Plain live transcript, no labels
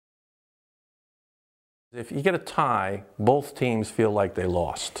If you get a tie, both teams feel like they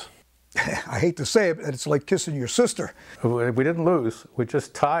lost. I hate to say it, but it's like kissing your sister. We didn't lose. We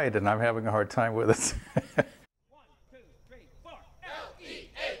just tied, and I'm having a hard time with it. 1, 2, 3, 4.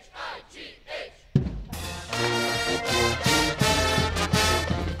 L-E-H-I-G-H.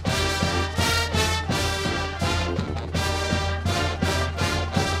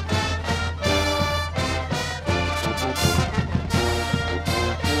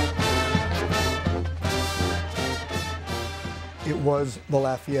 It was the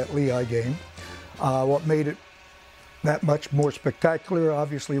Lafayette-Lehigh game. What made it that much more spectacular,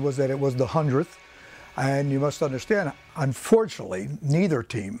 obviously, was that it was the 100th. And you must understand, unfortunately, neither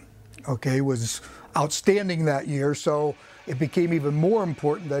team, was outstanding that year. So it became even more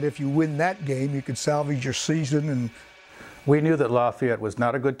important that if you win that game, you could salvage your season. And we knew that Lafayette was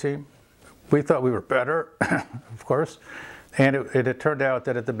not a good team. We thought we were better, of course. And it turned out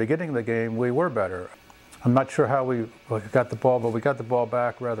that at the beginning of the game, we were better. I'm not sure how we got the ball, but we got the ball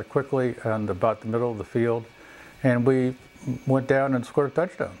back rather quickly and about the middle of the field. And we went down and scored a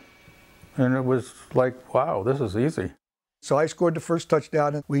touchdown. And it was like, wow, this is easy. So I scored the first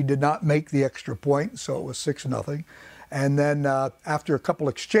touchdown, and we did not make the extra point, so it was 6-0. And then after a couple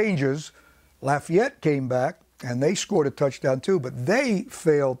exchanges, Lafayette came back, and they scored a touchdown too, but they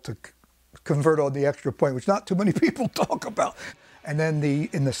failed to convert on the extra point, which not too many people talk about. And then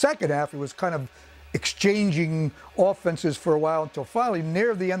in the second half, it was kind of exchanging offenses for a while until finally,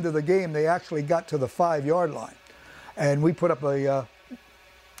 near the end of the game, they actually got to the 5-yard line. And we put up a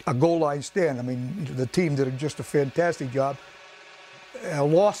goal line stand. I mean, the team did just a fantastic job.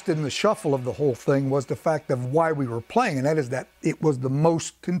 Lost in the shuffle of the whole thing was the fact of why we were playing, and that is that it was the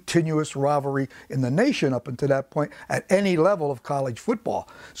most continuous rivalry in the nation up until that point at any level of college football.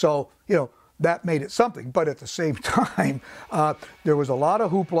 So, that made it something. But at the same time, there was a lot of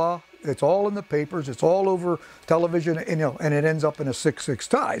hoopla. It's all in the papers. It's all over television, and it ends up in a 6-6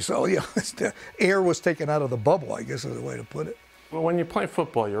 tie. So, the air was taken out of the bubble, I guess is the way to put it. Well, when you play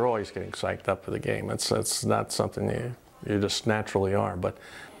football, you're always getting psyched up for the game. It's not something you just naturally are. But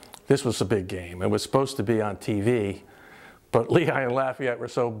this was a big game. It was supposed to be on TV, but Lehigh and Lafayette were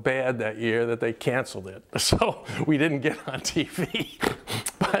so bad that year that they canceled it. So we didn't get on TV.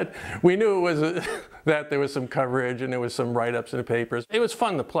 But we knew it was that there was some coverage and there was some write-ups in the papers. It was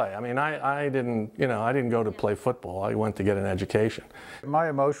fun to play. I mean, I didn't go to play football. I went to get an education. My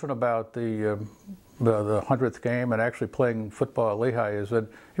emotion about the 100th game and actually playing football at Lehigh is that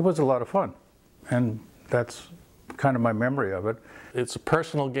it was a lot of fun. And that's kind of my memory of it. It's a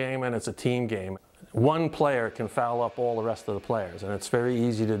personal game and it's a team game. One player can foul up all the rest of the players, and it's very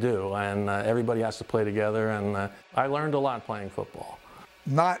easy to do. And everybody has to play together, and I learned a lot playing football.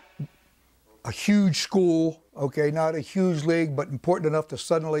 Not a huge school, not a huge league, but important enough to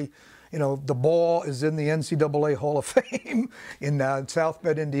suddenly, the ball is in the NCAA Hall of Fame in South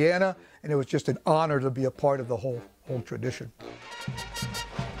Bend, Indiana, and it was just an honor to be a part of the whole tradition.